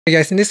Hey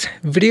guys, in this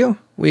video,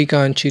 we're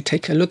going to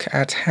take a look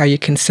at how you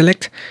can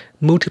select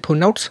multiple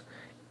notes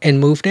and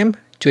move them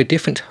to a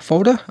different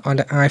folder on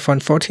the iPhone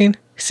 14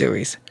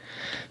 series.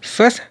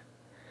 First,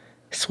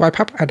 swipe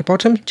up at the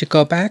bottom to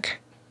go back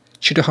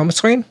to the home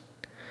screen.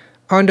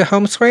 On the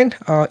home screen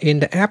or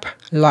in the app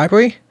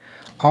library,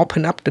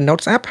 open up the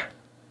Notes app.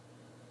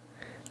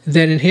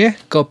 Then in here,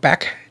 go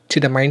back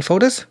to the main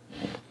folders.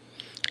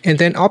 And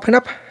then open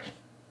up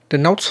the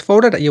Notes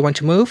folder that you want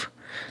to move.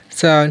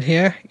 So in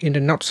here in the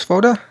Notes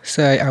folder,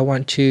 say I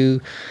want to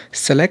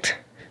select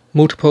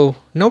multiple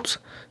notes.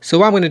 So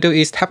what I'm going to do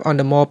is tap on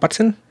the More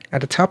button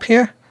at the top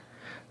here.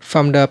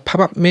 From the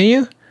pop-up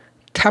menu,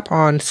 tap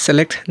on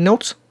Select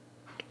Notes.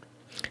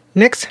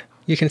 Next,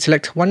 you can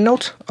select one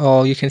note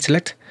or you can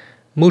select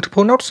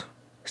multiple notes.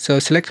 So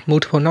select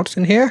multiple notes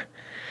in here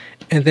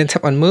and then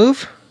tap on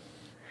Move.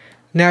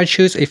 Now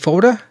choose a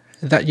folder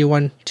that you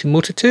want to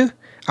move it to.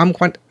 I'm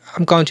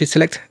going to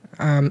select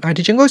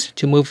IT Jingles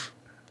to move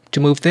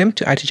them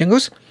to IT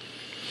Jingles.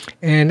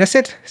 And that's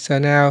it. So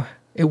now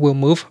it will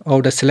move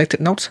all the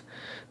selected notes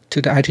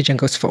to the IT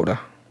Jingles folder.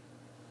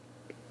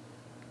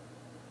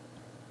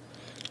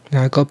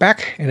 Now I go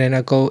back and then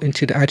I go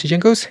into the IT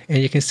Jingles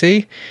and you can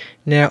see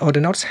now all the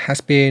notes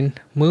has been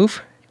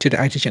moved to the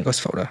IT Jingles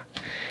folder.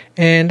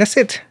 And that's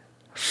it.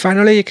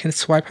 Finally, you can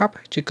swipe up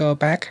to go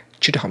back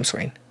to the home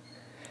screen.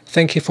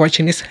 Thank you for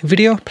watching this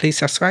video. Please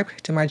subscribe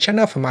to my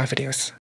channel for more videos.